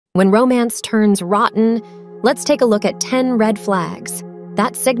When romance turns rotten, let's take a look at 10 red flags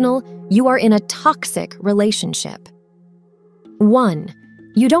that signal you are in a toxic relationship. 1.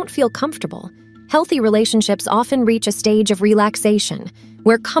 You don't feel comfortable. Healthy relationships often reach a stage of relaxation,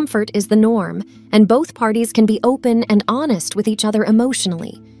 where comfort is the norm, and both parties can be open and honest with each other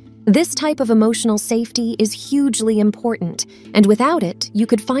emotionally. This type of emotional safety is hugely important, and without it, you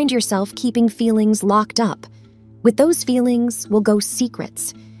could find yourself keeping feelings locked up. With those feelings will go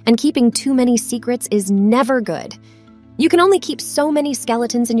secrets, and keeping too many secrets is never good. You can only keep so many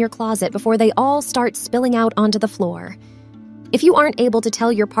skeletons in your closet before they all start spilling out onto the floor. If you aren't able to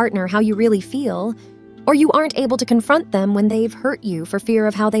tell your partner how you really feel, or you aren't able to confront them when they've hurt you for fear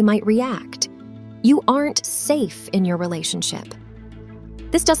of how they might react, you aren't safe in your relationship.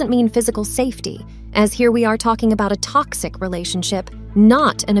 This doesn't mean physical safety, as here we are talking about a toxic relationship,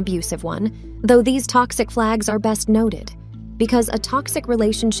 not an abusive one, though these toxic flags are best noted, because a toxic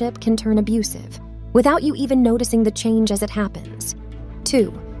relationship can turn abusive, without you even noticing the change as it happens.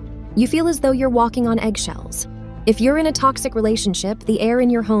 2. You feel as though you're walking on eggshells. If you're in a toxic relationship, the air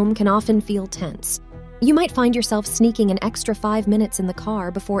in your home can often feel tense. You might find yourself sneaking an extra 5 minutes in the car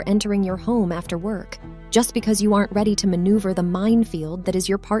before entering your home after work, just because you aren't ready to maneuver the minefield that is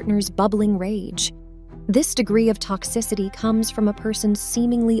your partner's bubbling rage. This degree of toxicity comes from a person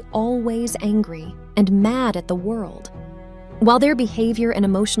seemingly always angry and mad at the world. While their behavior and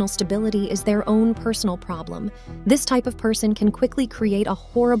emotional stability is their own personal problem, this type of person can quickly create a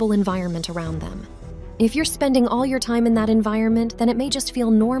horrible environment around them. If you're spending all your time in that environment, then it may just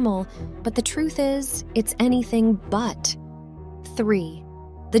feel normal, but the truth is, it's anything but. 3.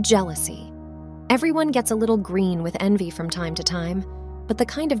 The jealousy. Everyone gets a little green with envy from time to time, but the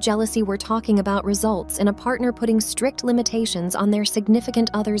kind of jealousy we're talking about results in a partner putting strict limitations on their significant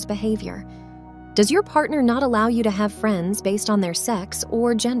other's behavior. Does your partner not allow you to have friends based on their sex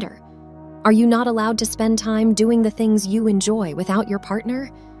or gender? Are you not allowed to spend time doing the things you enjoy without your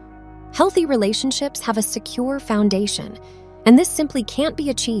partner? Healthy relationships have a secure foundation, and this simply can't be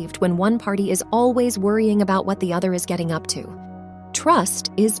achieved when one party is always worrying about what the other is getting up to.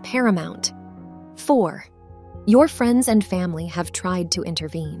 Trust is paramount. 4. Your friends and family have tried to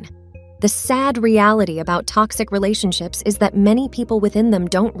intervene. The sad reality about toxic relationships is that many people within them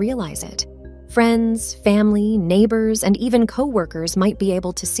don't realize it. Friends, family, neighbors, and even coworkers might be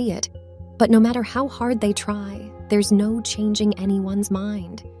able to see it, but no matter how hard they try, there's no changing anyone's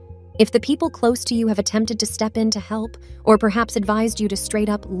mind. If the people close to you have attempted to step in to help, or perhaps advised you to straight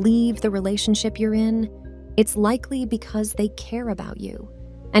up leave the relationship you're in, it's likely because they care about you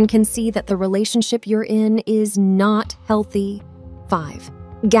and can see that the relationship you're in is not healthy. 5.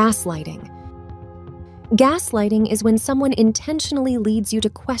 Gaslighting. Gaslighting is when someone intentionally leads you to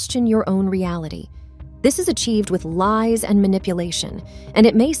question your own reality. This is achieved with lies and manipulation, and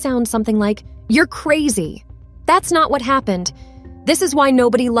it may sound something like, "You're crazy. That's not what happened. This is why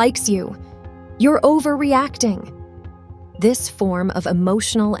nobody likes you. You're overreacting." This form of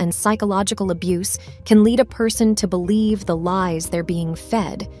emotional and psychological abuse can lead a person to believe the lies they're being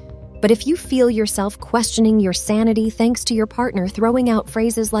fed. But if you feel yourself questioning your sanity thanks to your partner throwing out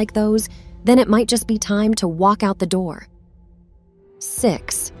phrases like those, then it might just be time to walk out the door.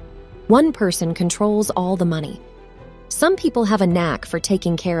 6. One person controls all the money. Some people have a knack for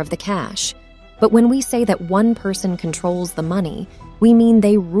taking care of the cash, but when we say that one person controls the money, we mean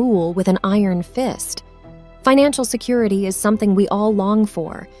they rule with an iron fist. Financial security is something we all long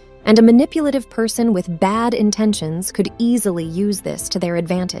for, and a manipulative person with bad intentions could easily use this to their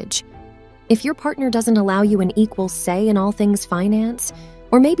advantage. If your partner doesn't allow you an equal say in all things finance,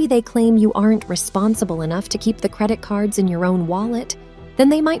 or maybe they claim you aren't responsible enough to keep the credit cards in your own wallet, then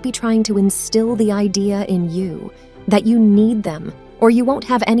they might be trying to instill the idea in you that you need them or you won't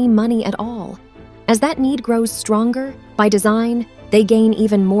have any money at all. As that need grows stronger, by design, they gain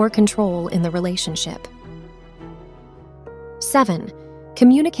even more control in the relationship. 7.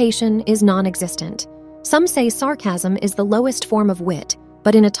 Communication is non-existent. Some say sarcasm is the lowest form of wit,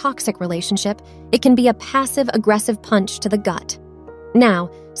 but in a toxic relationship, it can be a passive-aggressive punch to the gut. Now,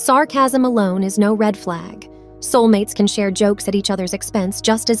 sarcasm alone is no red flag. Soulmates can share jokes at each other's expense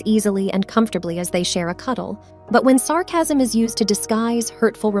just as easily and comfortably as they share a cuddle. But when sarcasm is used to disguise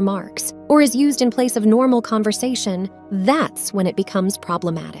hurtful remarks, or is used in place of normal conversation, that's when it becomes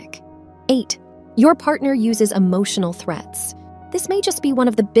problematic. 8. Your partner uses emotional threats. This may just be one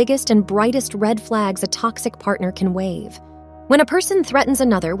of the biggest and brightest red flags a toxic partner can wave. When a person threatens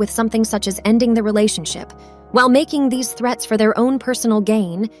another with something such as ending the relationship, while making these threats for their own personal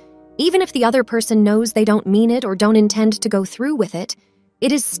gain, even if the other person knows they don't mean it or don't intend to go through with it,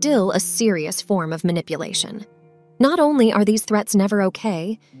 it is still a serious form of manipulation. Not only are these threats never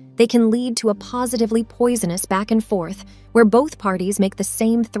okay, They can lead to a positively poisonous back and forth where both parties make the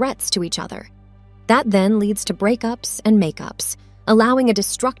same threats to each other. That then leads to breakups and makeups, allowing a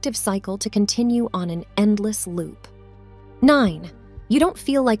destructive cycle to continue on an endless loop. 9. You don't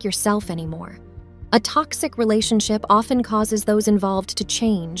feel like yourself anymore. A toxic relationship often causes those involved to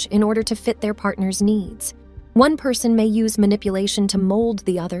change in order to fit their partner's needs. One person may use manipulation to mold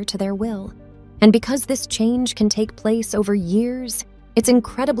the other to their will. And because this change can take place over years, it's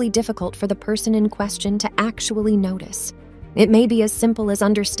incredibly difficult for the person in question to actually notice. It may be as simple as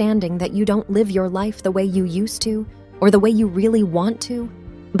understanding that you don't live your life the way you used to, or the way you really want to.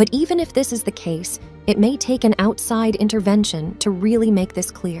 But even if this is the case, it may take an outside intervention to really make this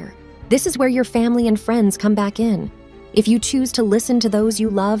clear. This is where your family and friends come back in. If you choose to listen to those you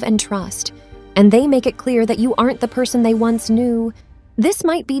love and trust, and they make it clear that you aren't the person they once knew, this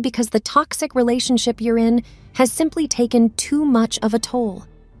might be because the toxic relationship you're in has simply taken too much of a toll.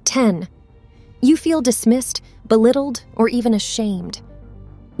 10. You feel dismissed, belittled, or even ashamed.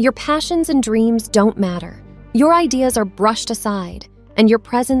 Your passions and dreams don't matter. Your ideas are brushed aside, and your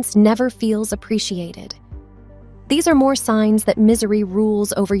presence never feels appreciated. These are more signs that misery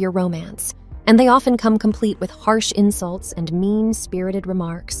rules over your romance, and they often come complete with harsh insults and mean-spirited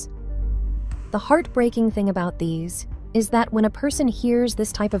remarks. The heartbreaking thing about these is that when a person hears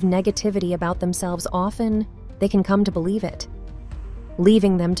this type of negativity about themselves often, they can come to believe it,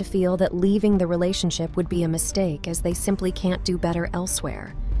 leaving them to feel that leaving the relationship would be a mistake as they simply can't do better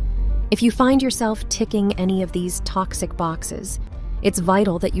elsewhere. If you find yourself ticking any of these toxic boxes, it's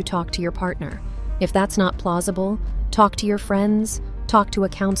vital that you talk to your partner. If that's not plausible, talk to your friends, talk to a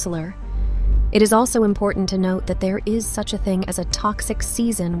counselor. It is also important to note that there is such a thing as a toxic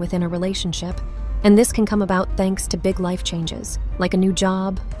season within a relationship, and this can come about thanks to big life changes, like a new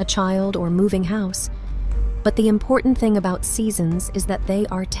job, a child, or moving house. But the important thing about seasons is that they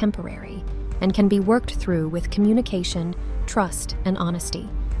are temporary and can be worked through with communication, trust, and honesty.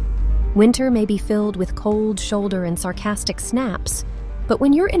 Winter may be filled with cold shoulder and sarcastic snaps, but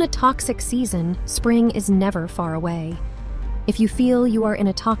when you're in a toxic season, spring is never far away. If you feel you are in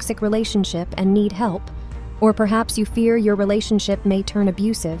a toxic relationship and need help, or perhaps you fear your relationship may turn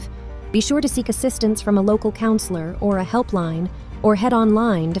abusive, be sure to seek assistance from a local counselor or a helpline, or head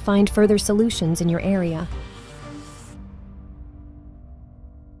online to find further solutions in your area.